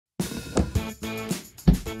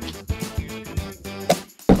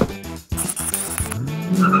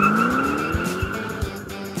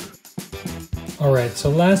Alright, so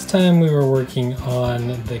last time we were working on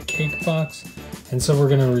the cake box, and so we're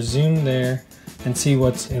going to resume there and see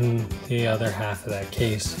what's in the other half of that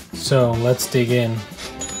case. So let's dig in.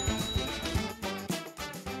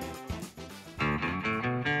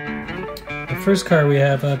 The first car we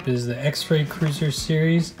have up is the X-Ray Cruiser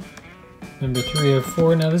Series, number 3 of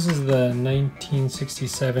 4. Now this is the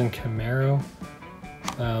 1967 Camaro.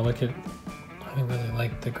 I really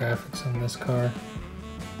like the graphics on this car.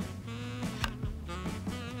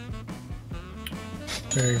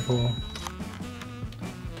 Very cool.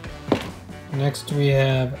 Next we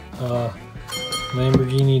have a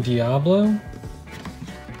Lamborghini Diablo.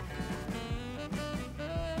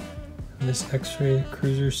 This X-Ray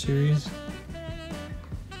Cruiser Series.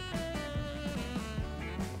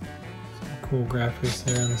 Some cool graphics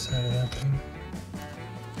there on the side of that thing.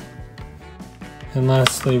 And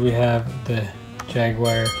lastly we have the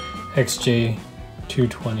Jaguar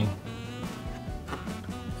XJ220.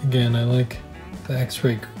 Again, I like the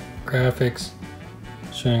X-ray graphics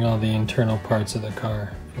showing all the internal parts of the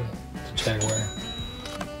car for the Jaguar.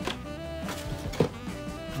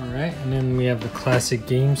 Alright, and then we have the Classic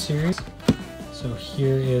Game Series. So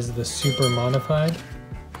here is the Super Modified.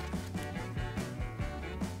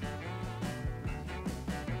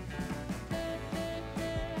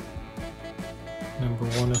 Number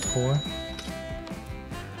 1 of 4.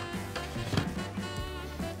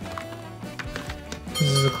 This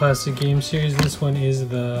is a Classic Game Series. This one is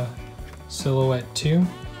the Silhouette 2.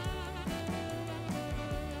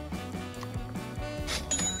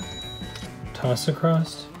 Toss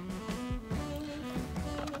Across.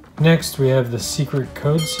 Next we have the Secret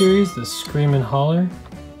Code Series, the Scream and Holler.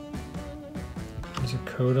 There's a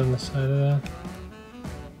code on the side of that.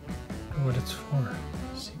 I don't know what it's for.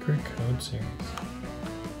 Secret Code Series.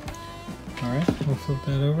 Alright, we'll flip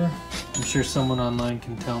that over. I'm sure someone online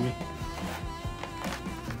can tell me.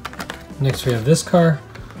 Next we have this car,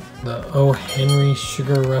 the O. Henry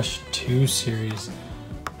Sugar Rush 2 Series,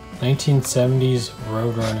 1970s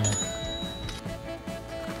Roadrunner.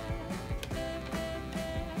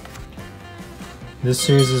 This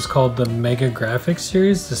series is called the Mega Graphics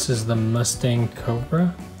Series. This is the Mustang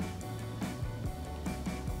Cobra.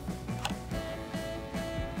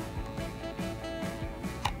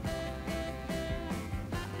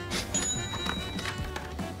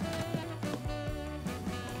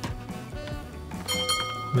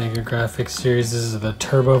 Mega Graphics Series. This is the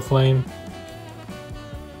Turbo Flame.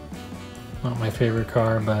 Not my favorite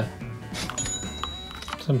car, but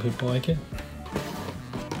some people like it.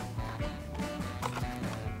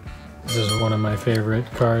 This is one of my favorite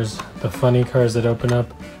cars. The funny cars that open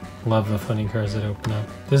up. Love the funny cars that open up.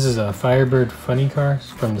 This is a Firebird funny car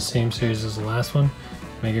from the same series as the last one.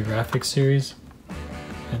 Mega Graphics Series.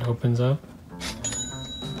 It opens up.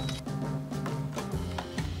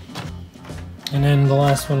 And then the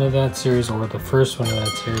last one of that series, or the first one of that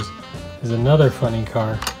series, is another funny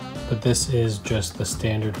car, but this is just the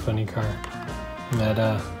standard funny car. And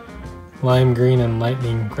that lime green and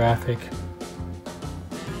lightning graphic.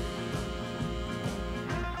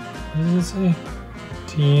 What does it say?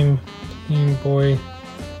 Team Boy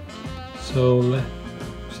Sole? I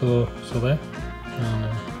don't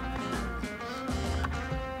know.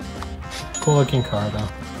 Cool looking car though.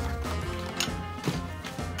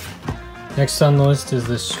 Next on the list is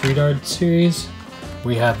the Street Art Series.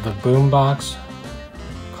 We have the Boombox,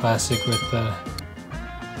 classic with the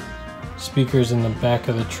speakers in the back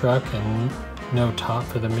of the truck and no top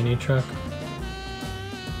for the mini truck.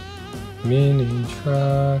 Mini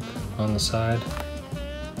truck on the side.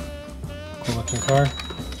 Cool looking car.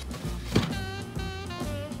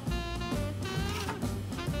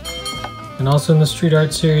 And also in the Street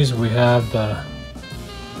Art Series we have the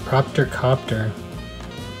Propter Copter.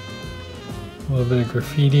 A little bit of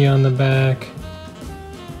graffiti on the back.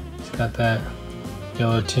 It's got that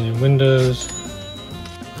yellow tinted windows.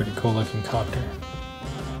 Pretty cool looking copter.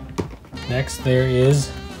 Next there is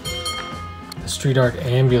the Street Art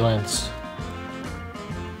Ambulance.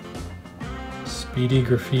 Speedy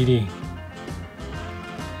graffiti.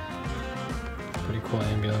 Pretty cool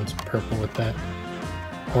ambulance, purple with that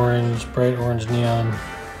orange, bright orange neon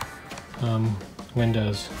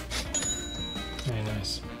windows. Very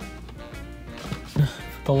nice.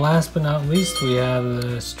 But last but not least, we have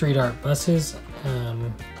the Street Art Buses.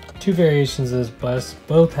 Two variations of this bus.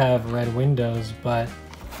 Both have red windows, but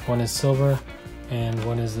one is silver and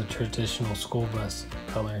one is the traditional school bus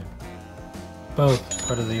color. Both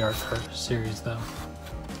part of the art car series though.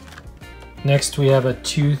 Next we have a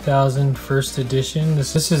 2000 first edition.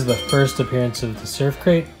 This is the first appearance of the Surf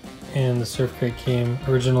Crate, and the Surf Crate came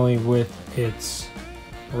originally with its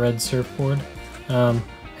red surfboard. I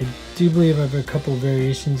do believe I have a couple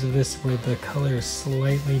variations of this where the color is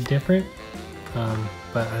slightly different,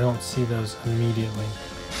 but I don't see those immediately.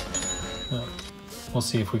 We'll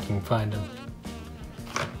see if we can find them.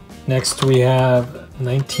 Next we have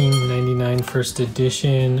 1999 first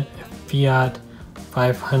edition Fiat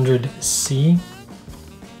 500C.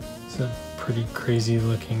 It's a pretty crazy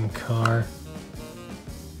looking car.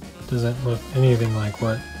 Doesn't look anything like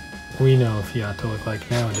what we know Fiat to look like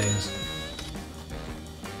nowadays.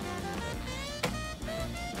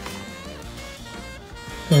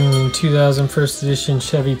 And 2000 first edition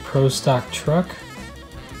Chevy Pro Stock truck,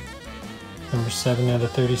 number 7 out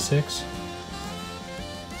of 36.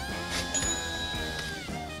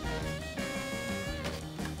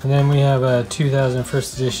 And then we have a 2000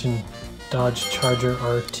 first edition Dodge Charger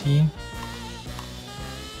RT.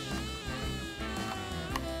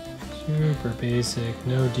 Super basic,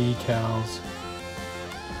 no decals,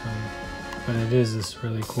 but it is this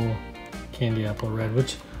really cool candy apple red,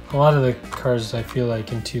 which a lot of the cars I feel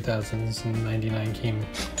like in 2000s and 99 came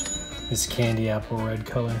this candy apple red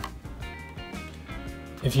color.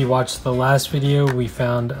 If you watched the last video, we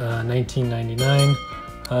found a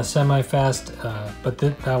 1999 semi-fast, but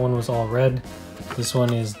that one was all red. This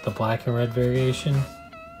one is the black and red variation.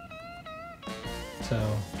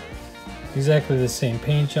 So exactly the same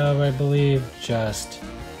paint job, I believe, just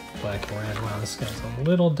black and red. Wow, this guy's a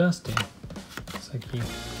little dusty. Looks like he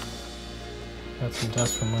got some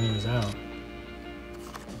dust from when he was out.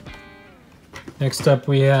 Next up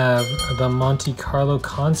we have the Monte Carlo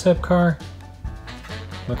concept car.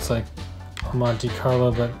 Looks like a Monte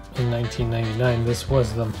Carlo, but in 1999 this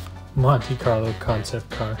was the Monte Carlo concept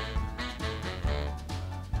car.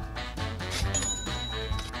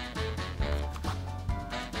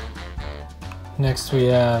 Next we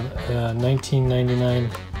have 1999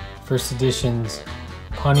 first edition's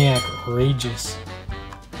Pontiac Rageous.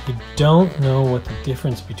 I don't know what the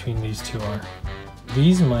difference between these two are.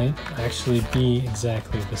 These might actually be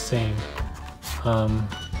exactly the same.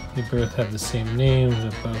 They both have the same names,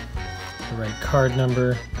 they're both the right card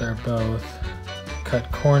number, they're both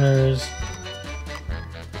cut corners,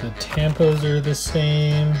 the tampos are the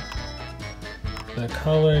same, the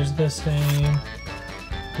color's the same.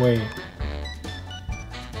 Wait,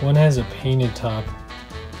 one has a painted top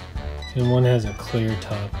and one has a clear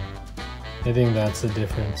top. I think that's the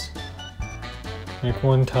difference. Like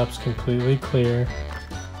one top's completely clear.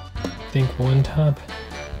 I think one top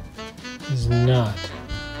is not.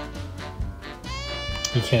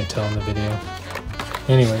 You can't tell in the video.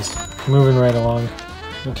 Anyways, moving right along.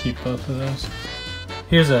 We'll keep both of those.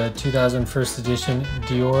 Here's a 2000 first edition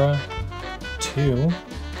Diora 2.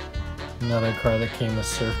 Another car that came with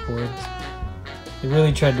surfboards. They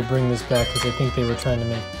really tried to bring this back because I think they were trying to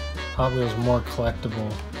make Hot Wheels more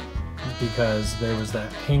collectible, because there was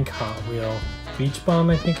that pink Hot Wheel Beach Bomb,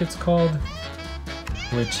 I think it's called,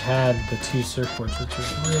 which had the 2 surfboards, which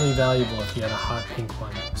was really valuable if you had a hot pink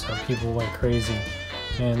one. So people went crazy.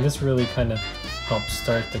 And this really kind of helped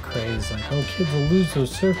start the craze, like, oh, kids will lose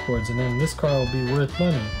those surfboards and then this car will be worth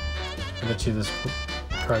money. I bet you this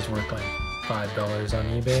car's worth like $5 on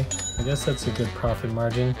eBay. I guess that's a good profit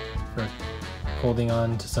margin for holding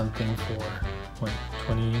on to something for, what,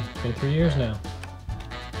 23 years now.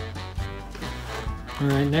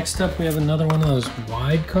 Alright, next up we have another one of those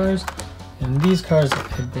wide cars. And these cars,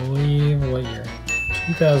 I believe, what year?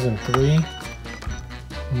 2003.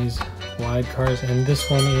 These wide cars, and this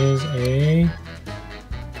one is a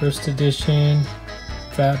first edition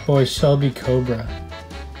Fat Boy Shelby Cobra.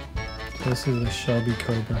 So this is the Shelby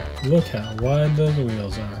Cobra. Look how wide those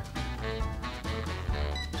wheels are.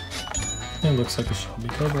 It looks like a Shelby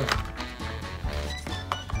Cobra.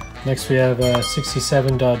 Next we have a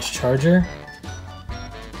 67 Dodge Charger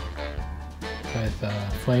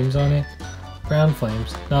with flames on it. Brown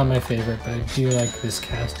flames. Not my favorite, but I do like this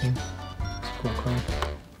casting. It's a cool car.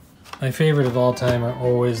 My favorite of all time are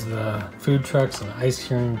always the food trucks and the ice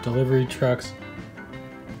cream delivery trucks.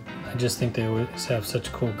 I just think they always have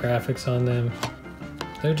such cool graphics on them.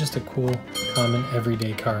 They're just a cool, common,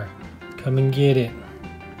 everyday car. Come and get it.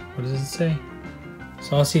 What does it say?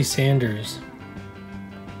 Saucy Sanders.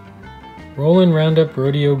 Rollin' Roundup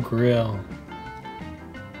Rodeo Grill.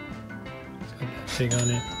 It's got that thing on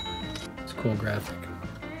it. It's a cool graphic.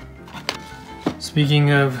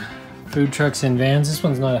 Speaking of food trucks and vans, this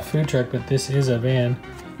one's not a food truck, but this is a van.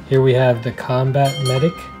 Here we have the Combat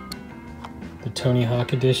Medic, the Tony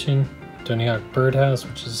Hawk edition, Tony Hawk Birdhouse,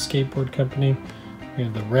 which is a skateboard company. We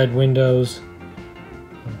have the red windows.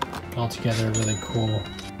 Altogether a really cool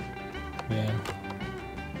van.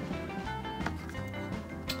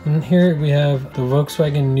 And here we have the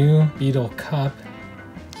Volkswagen New Beetle Cup.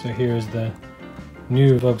 So here's the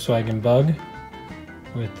new Volkswagen Bug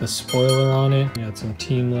with the spoiler on it. We got some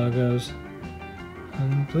team logos.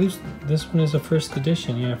 And I believe this one is a first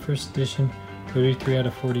edition. Yeah, first edition, 33 out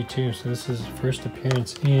of 42. So this is first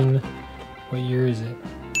appearance in, what year is it?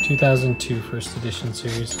 2002 first edition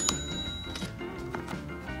series.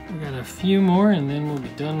 We got a few more and then we'll be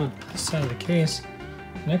done with this side of the case.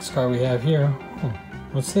 Next car we have here, oh,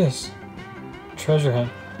 what's this? Treasure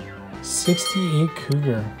Hunt. 68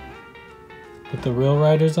 Cougar. With the Real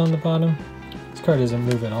Riders on the bottom. This car doesn't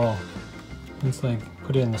move at all. It's like,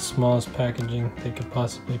 put it in the smallest packaging they could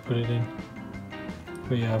possibly put it in.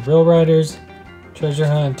 But yeah, Real Riders, Treasure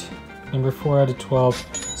Hunt, number 4 out of 12,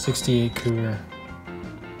 68 Cougar.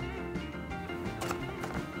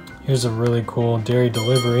 Here's a really cool dairy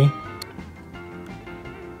delivery.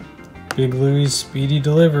 Big Louie's Speedy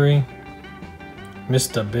Delivery.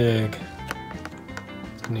 Mr. Big.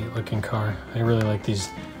 It's a neat looking car. I really like these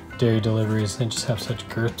dairy deliveries. They just have such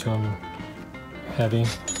girth to them. Heavy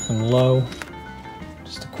and low.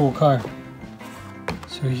 Just a cool car.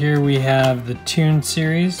 So here we have the Tune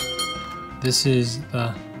series. This is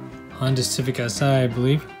the Honda Civic Si, I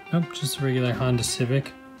believe. Nope, just a regular Honda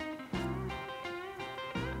Civic.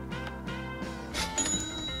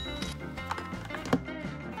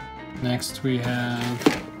 Next we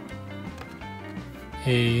have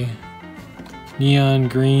a neon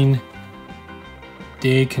green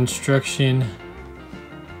Day Construction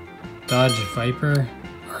Dodge Viper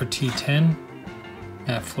RT10,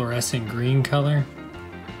 that fluorescent green color.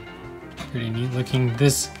 Pretty neat looking.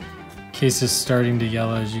 This case is starting to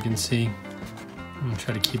yellow, as you can see. I'm gonna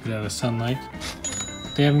try to keep it out of sunlight.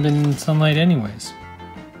 They haven't been in sunlight anyways.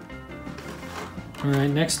 All right,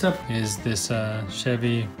 next up is this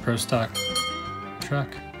Chevy Pro Stock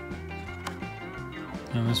truck.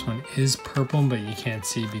 Now this one is purple, but you can't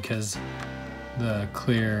see because the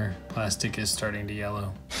clear plastic is starting to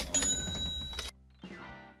yellow.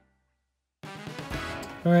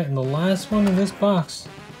 All right, and the last one in this box,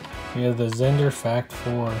 we have the Zender Fact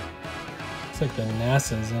 4. It's like the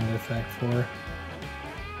NASA Zender Fact 4.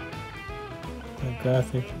 That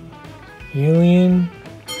graphic. Alien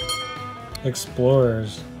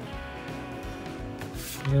Explorers.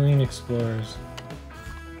 Alien Explorers.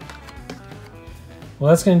 Well,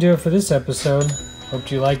 that's going to do it for this episode.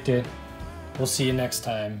 Hope you liked it. We'll see you next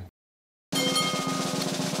time.